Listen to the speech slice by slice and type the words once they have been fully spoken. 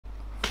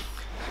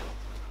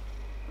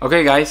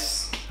Okay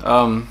guys,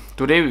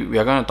 today we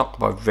are going to talk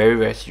about a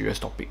very serious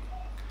topic.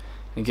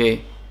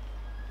 Okay,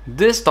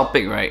 this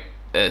topic, right,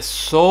 is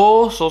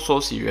so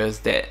serious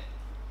that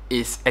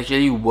it's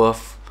actually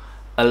worth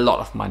a lot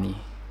of money.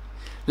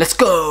 Let's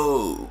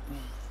go.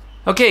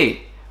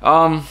 Okay,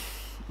 I'm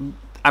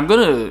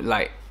gonna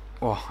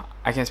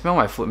I can smell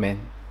my food, man.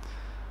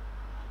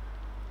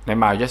 Never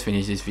mind, I'll just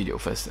finish this video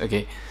first.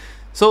 Okay,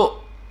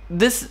 so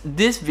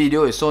this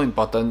video is so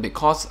important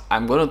because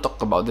I'm going to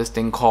talk about this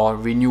thing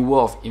called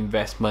renewal of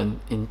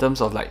investment, in terms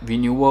of like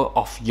renewal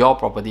of your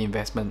property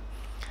investment.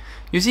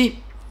 You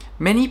see,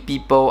 many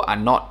people are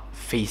not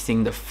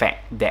facing the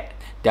fact that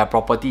their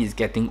property is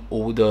getting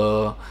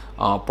older,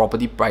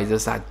 property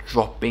prices are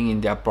dropping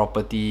in their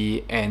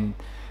property, and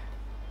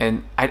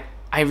I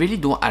really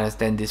don't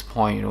understand this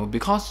point, you know,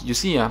 because you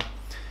see,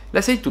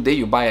 let's say today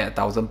you buy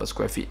 1,000 per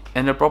square feet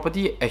and the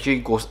property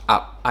actually goes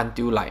up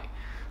until like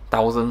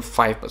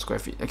 1,005 per square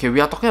feet. Okay, we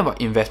are talking about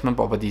investment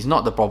properties,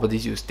 not the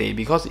properties you stay,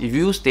 because if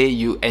you stay,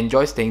 you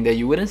enjoy staying there,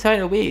 you wouldn't sell it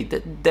away.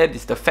 That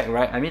is the fact,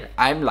 right? I mean,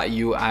 I'm like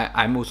you,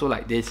 I'm also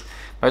like this.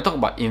 But I talk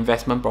about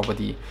investment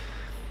property.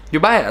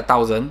 You buy at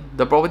 1,000,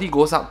 the property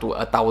goes up to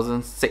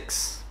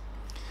 1,006.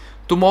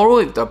 Tomorrow,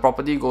 if the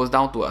property goes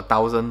down to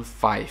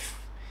 1,005,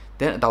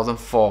 then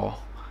 1,004,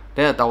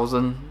 then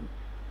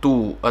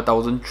 1,002,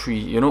 1,003,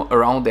 you know,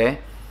 around there.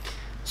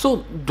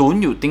 So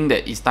don't you think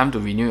that it's time to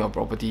renew your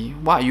property?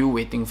 What are you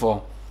waiting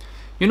for?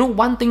 You know,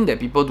 one thing that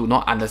people do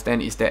not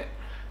understand is that,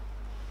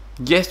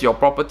 yes, your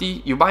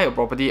property, you buy a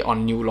property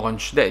on new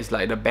launch, that is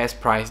like the best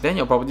price, then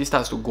your property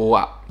starts to go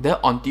up, then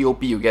on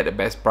TOP you get the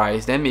best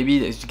price, then maybe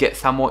you get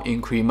some more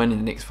increment in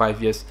the next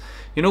 5 years.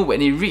 You know,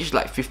 when it reach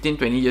like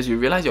 15-20 years, you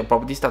realize your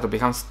property start to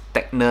become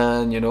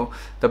stagnant, you know,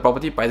 the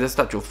property prices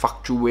start to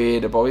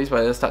fluctuate, the property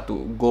prices start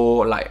to go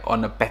like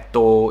on a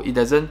plateau, it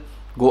doesn't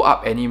go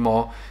up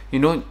anymore, you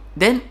know,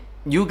 then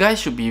you guys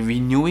should be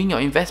renewing your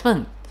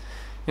investment.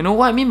 You know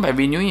what I mean by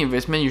renewing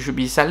investment? You should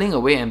be selling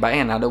away and buying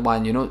another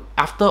one. You know,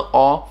 after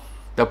all,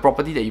 the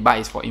property that you buy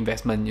is for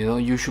investment. You know,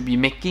 you should be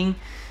making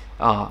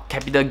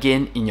capital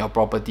gain in your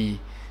property.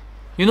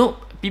 You know,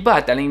 people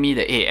are telling me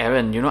that, hey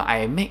Aaron, you know,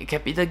 I make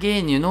capital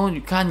gain, you know,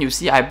 you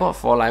see I bought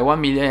for like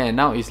 1 million and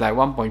now it's like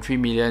 1.3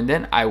 million.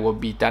 Then I will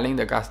be telling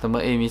the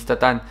customer, hey Mr.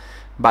 Tan,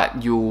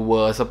 but you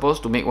were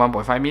supposed to make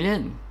 1.5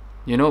 million.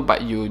 You know,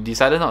 but you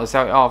decided not to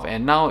sell it off,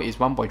 and now it's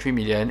 1.3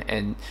 million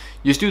and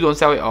you still don't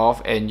sell it off,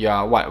 and you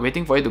are what,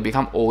 waiting for it to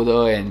become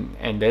older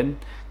and then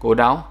go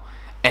down.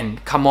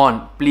 And come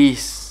on,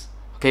 please,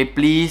 okay,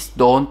 please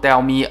don't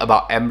tell me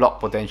about en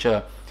bloc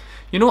potential.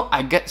 You know,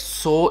 I get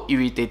so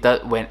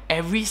irritated when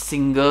every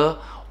single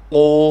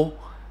old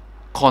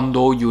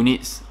condo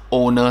units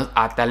owners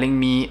are telling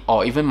me,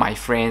 or even my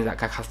friends,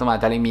 like a customer, are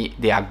telling me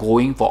they are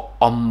going for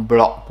en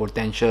bloc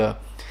potential.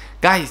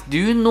 Guys, do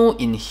you know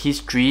in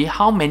history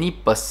how many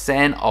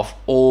percent of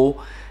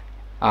old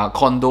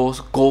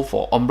condos go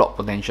for en bloc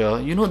potential?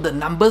 You know, the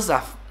numbers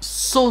are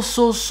so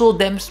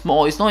damn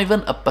small. It's not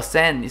even a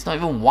percent. It's not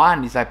even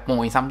one. It's like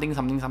point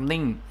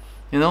something.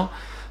 You know,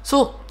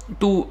 so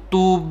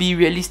to be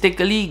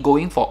realistically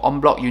going for en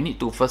bloc, you need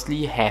to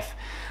firstly have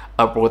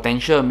a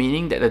potential,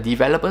 meaning that the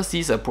developer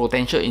sees a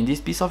potential in this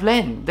piece of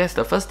land. That's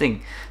the first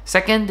thing.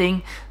 Second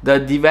thing, the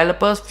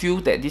developers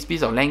feel that this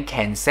piece of land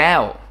can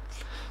sell.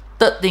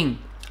 Third thing,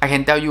 I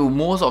can tell you,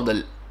 most of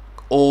the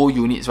old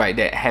units, right,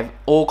 that have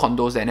old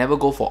condos that never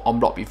go for en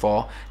bloc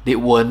before, they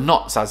were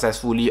not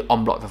successfully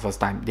en bloc the first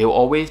time. They will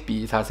always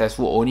be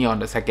successful only on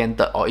the second,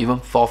 third, or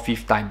even fourth,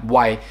 fifth time.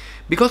 Why?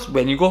 Because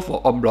when you go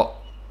for en bloc,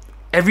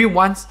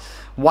 everyone's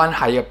one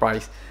higher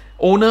price.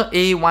 Owner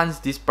A wants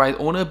this price,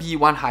 owner B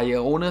want higher,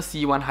 owner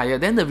C want higher,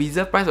 then the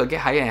reserve price will get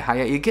higher and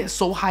higher. It gets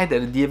so high that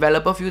the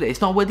developer feel that it's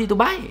not worthy to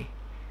buy.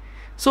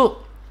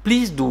 So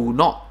please do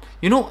not,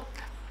 you know,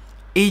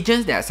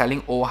 agents that are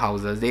selling old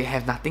houses, they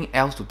have nothing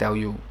else to tell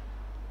you.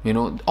 You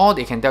know, all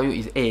they can tell you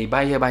is, hey,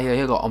 buy here,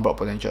 here got en bloc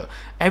potential.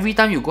 Every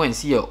time you go and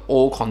see an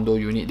old condo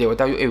unit, they will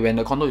tell you, hey, when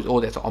the condo is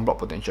old, there's an en bloc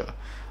potential.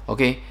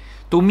 Okay,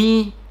 to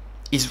me,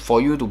 it's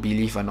for you to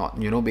believe or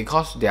not, you know,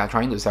 because they are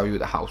trying to sell you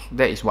the house.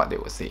 That is what they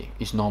will say.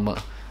 It's normal.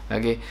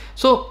 Okay,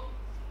 so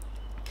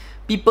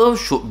people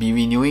should be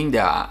renewing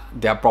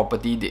their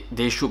property.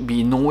 They should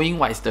be knowing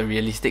what is the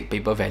realistic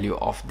paper value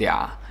of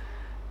their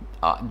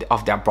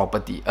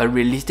property. A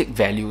realistic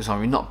value,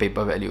 sorry, not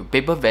paper value.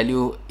 Paper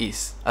value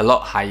is a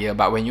lot higher,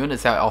 but when you want to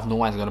sell it off, no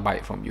one's going to buy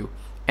it from you.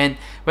 And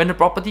when the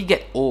property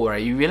get old,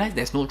 right, you realize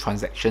there's no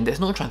transaction. There's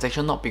no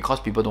transaction not because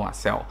people don't want to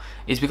sell.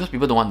 It's because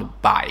people don't want to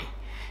buy.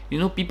 You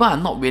know, people are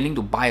not willing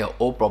to buy an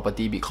old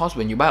property because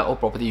when you buy an old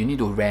property, you need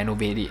to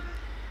renovate it.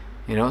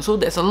 You know, so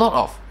there's a lot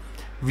of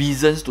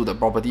reasons to the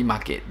property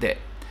market that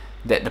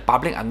the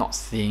public are not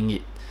seeing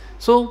it.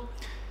 So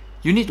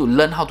you need to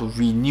learn how to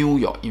renew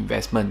your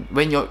investment.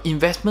 When your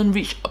investment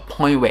reach a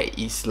point where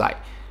it's like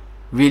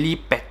really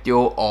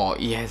patio or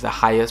it has the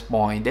highest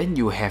point, then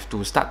you have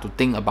to start to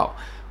think about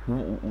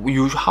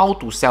how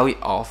to sell it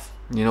off,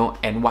 you know,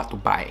 and what to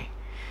buy.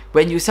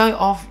 when you sell it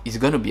off, it's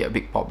going to be a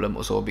big problem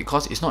also,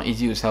 because it's not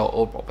easy to sell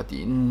old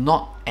property.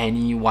 Not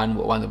anyone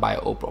would want to buy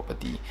old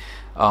property.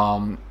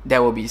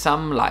 There will be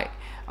some like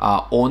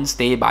own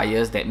stay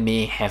buyers that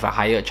may have a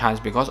higher chance,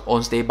 because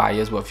own stay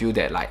buyers will feel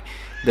that like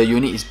the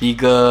unit is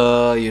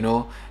bigger, you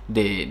know,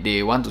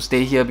 they want to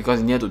stay here because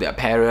it's near to their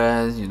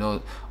parents, you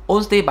know.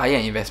 Own stay buyer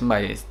and investment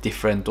buyer is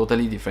different,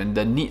 totally different.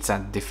 The needs are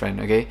different,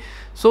 okay?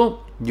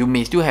 So you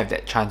may still have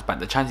that chance, but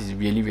the chance is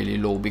really, really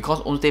low,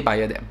 because own stay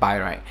buyer that buy,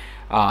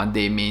 right,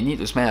 they may need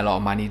to spend a lot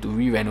of money to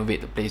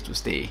re-renovate the place to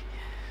stay.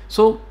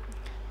 So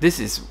this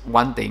is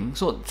one thing.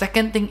 So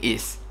second thing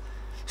is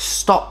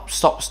stop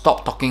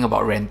talking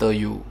about rental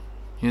yield.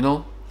 You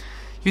know,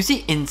 you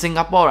see in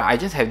Singapore, right, I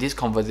just have this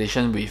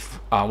conversation with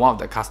one of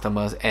the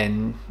customers,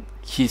 and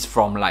he's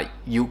from like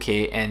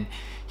UK, and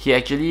he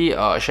actually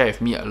shared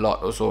with me a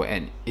lot also,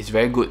 and it's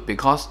very good,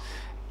 because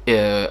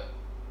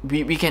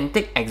we can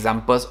take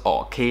examples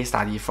or case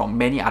study from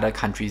many other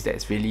countries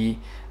that's really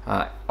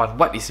on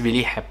what is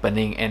really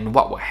happening and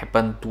what will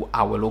happen to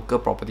our local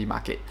property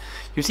market.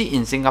 You see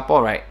in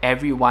Singapore, right,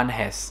 everyone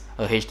has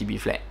a HDB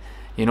flat.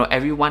 You know,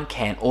 everyone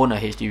can own a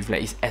HDB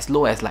flat. It's as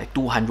low as like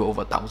 200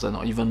 over 1,000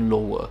 or even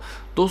lower.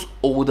 Those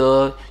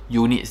older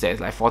units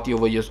that's like 40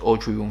 over years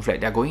old 3-room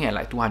flat, they're going at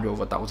like 200 over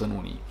 1,000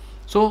 only.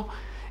 So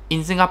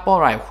in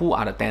Singapore, right, who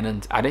are the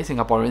tenants? Are they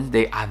Singaporeans?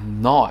 They are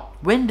not.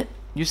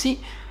 You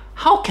see,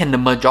 how can the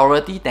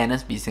majority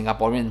tenants be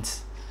Singaporeans?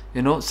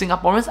 You know,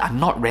 Singaporeans are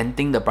not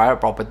renting the private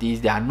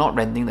properties. They are not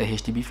renting the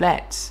HDB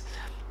flats.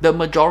 The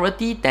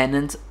majority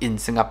tenants in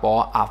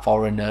Singapore are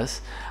foreigners,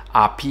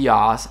 are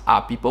PRs,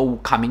 are people who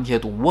coming here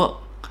to work.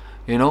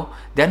 You know,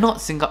 they're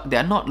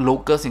not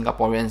local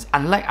Singaporeans.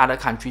 Unlike other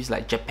countries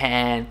like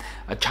Japan,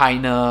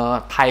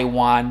 China,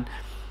 Taiwan,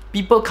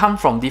 people come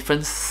from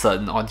different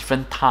city or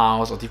different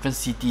towns or different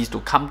cities to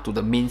come to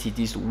the main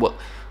cities to work.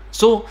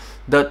 So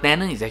the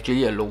tenant is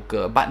actually a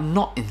local, but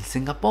not in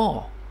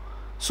Singapore.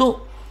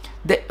 So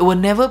there will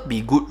never be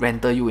good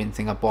rental yield in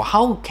Singapore.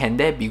 How can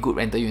there be good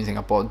rental yield in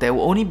Singapore? There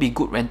will only be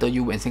good rental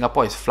yield when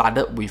Singapore is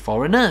flooded with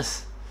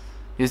foreigners.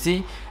 You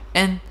see?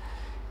 And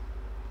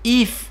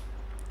if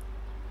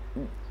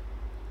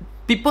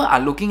people are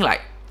looking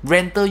like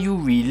rental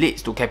yield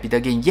relates to capital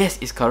gain, yes,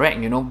 it's correct.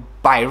 You know,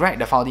 by right,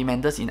 the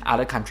fundamentals in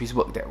other countries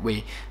work that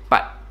way,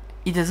 but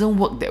it doesn't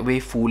work that way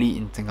fully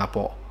in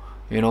Singapore.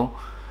 You know,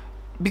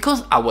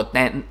 because our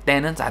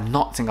tenants are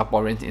not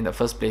Singaporeans in the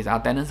first place.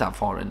 Our tenants are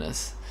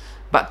foreigners.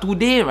 But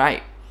today,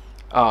 right,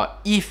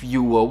 if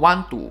you will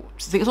want to,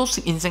 so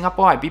in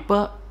Singapore, right,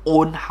 people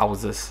own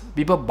houses,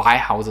 people buy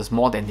houses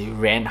more than they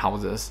rent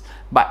houses.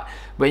 But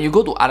when you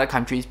go to other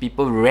countries,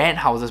 people rent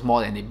houses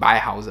more than they buy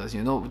houses.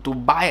 You know, to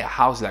buy a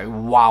house, like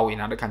wow, in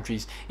other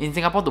countries. In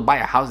Singapore, to buy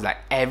a house, like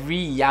every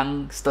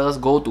youngsters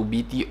go to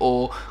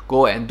BTO,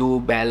 go and do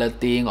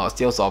balloting or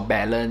sales of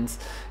balance.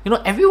 You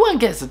know, everyone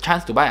gets a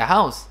chance to buy a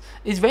house.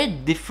 It's very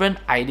different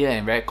idea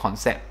and very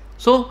concept.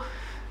 So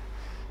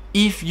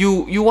if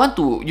you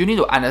need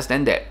to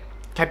understand that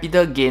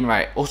capital gain,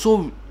 right,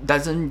 also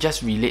doesn't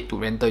just relate to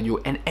rental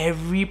yield, and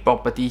every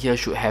property here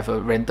should have a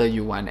rental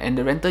yield one, and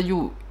the rental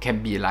yield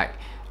can be like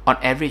on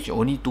average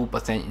only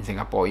 2% in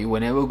Singapore. It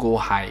will never go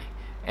high,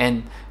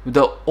 and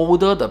the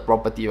older the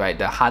property, right,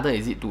 the harder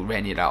is it to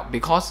rent it out,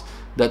 because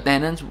the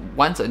tenants,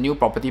 once a new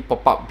property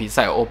pop up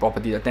beside an old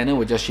property, the tenant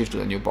will just shift to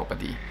the new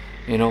property.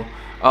 You know,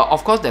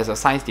 of course there's a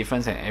size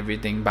difference and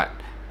everything, but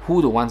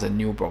who wants a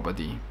new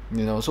property?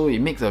 You know, so it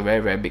makes a very,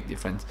 very big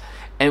difference.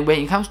 And when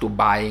it comes to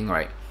buying,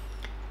 right,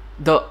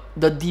 the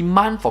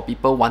demand for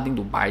people wanting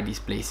to buy this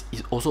place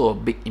is also a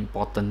big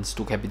importance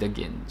to capital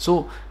gain.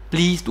 So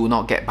please do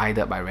not get buyed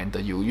up by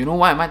rental yield. You know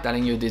why am I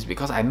telling you this?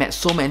 Because I met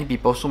so many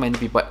people,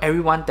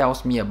 everyone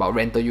tells me about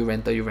rental yield.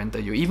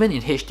 Even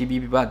in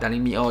HDB, people are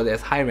telling me, oh,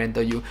 there's high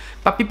rental yield,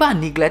 but people are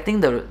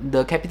neglecting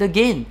the capital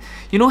gain.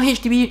 You know,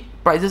 HDB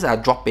prices are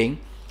dropping,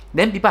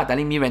 then people are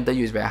telling me rental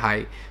yield is very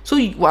high. So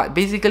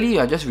basically you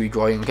are just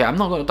withdrawing. Okay, I'm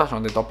not going to touch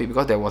on the topic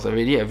because there was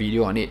already a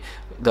video on it.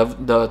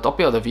 The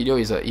topic of the video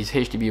is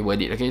HDB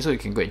worth it. Okay, so you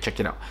can go and check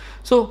it out.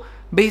 So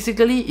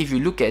basically, if you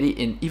look at it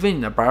even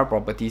in a private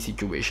property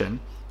situation,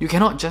 you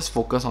cannot just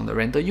focus on the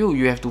rental yield.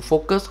 You have to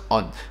focus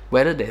on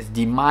whether there's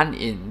demand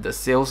in the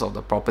sales of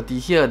the property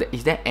here.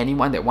 Is there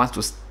anyone that wants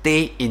to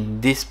stay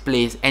in this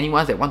place?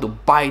 Anyone that want to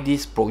buy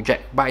this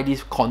project, buy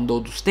this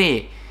condo to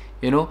stay?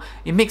 You know,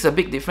 it makes a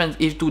big difference.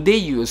 If today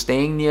you're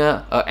staying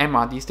near a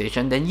MRT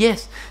station, then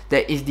yes,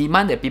 there is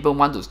demand that people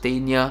want to stay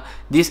near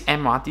this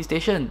MRT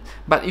station.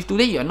 But if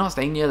today you're not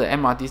staying near the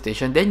MRT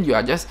station, then you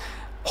are just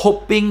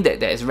hoping that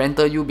there is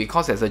rental yield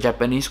because there's a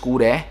Japanese school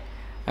there.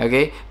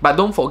 Okay, but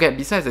don't forget,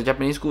 besides the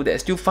Japanese school,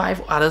 there's still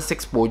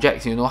 6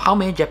 projects. You know, how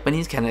many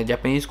Japanese can a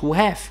Japanese school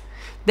have?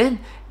 Then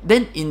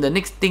in the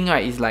next thing,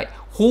 right, is like,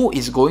 who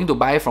is going to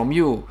buy from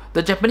you?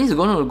 The Japanese are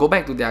going to go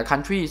back to their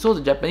country, so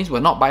the Japanese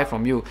will not buy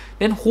from you.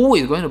 Then who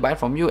is going to buy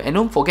from you? And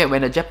don't forget,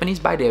 when the Japanese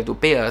buy, they have to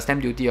pay a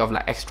stamp duty of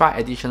like extra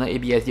additional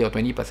ABSD of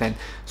 20%.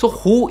 So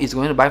who is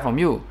going to buy from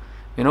you?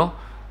 You know,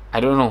 I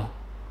don't know.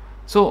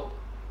 So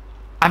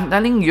I'm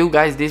telling you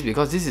guys this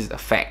because this is a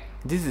fact.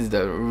 This is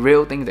the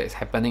real thing that's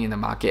happening in the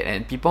market,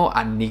 and people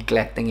are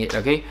neglecting it.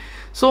 Okay,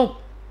 so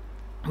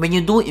when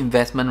you do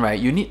investment, right,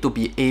 you need to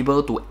be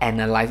able to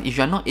analyze. If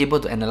you're not able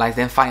to analyze,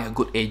 then find a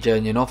good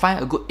agent. You know,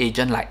 find a good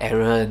agent like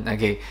Aaron.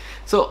 Okay,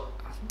 so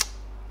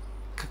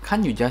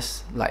can't you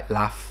just like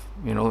laugh?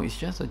 You know, it's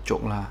just a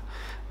joke lah.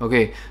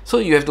 Okay, so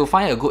you have to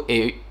find a good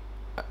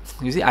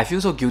you see, I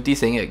feel so guilty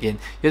saying it again.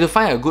 You have to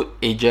find a good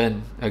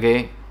agent.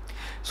 Okay,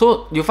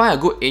 so you find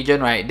a good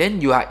agent, right?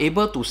 Then you are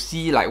able to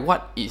see like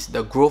what is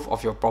the growth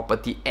of your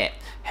property at.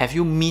 Have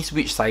you missed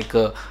which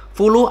cycle?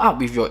 Follow up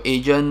with your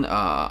agent.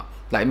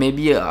 Like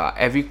maybe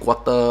every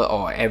quarter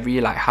or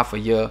every like half a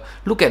year.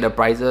 Look at the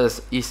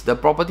prices. Is the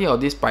property of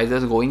these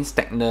prices going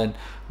stagnant?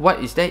 What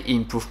is there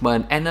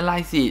improvement?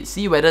 Analyze it.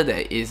 See whether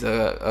there is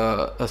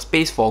a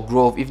space for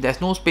growth. If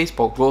there's no space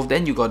for growth,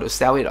 then you got to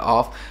sell it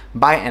off,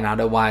 buy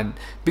another one,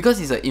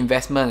 because it's an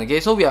investment. Okay,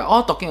 so we are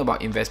all talking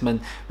about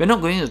investment. We're not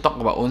going to talk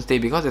about own stay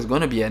because there's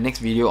going to be a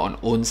next video on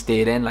own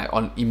stay, then like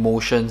on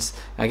emotions.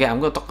 Okay, I'm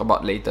going to talk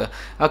about later.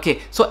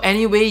 Okay, so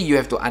anyway, you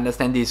have to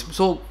understand this.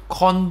 So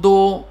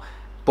condo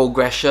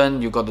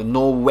progression, you got to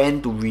know when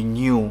to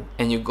renew,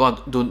 and you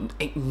got to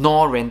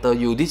ignore rental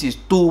yield. This is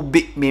two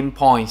big main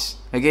points.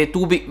 Okay,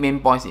 two big main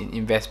points in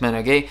investment.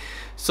 Okay,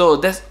 so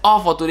that's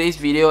all for today's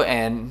video,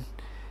 and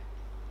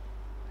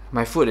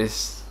my food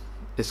is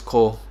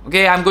cold.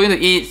 Okay, I'm going to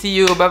eat. See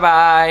you. Bye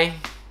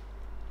bye.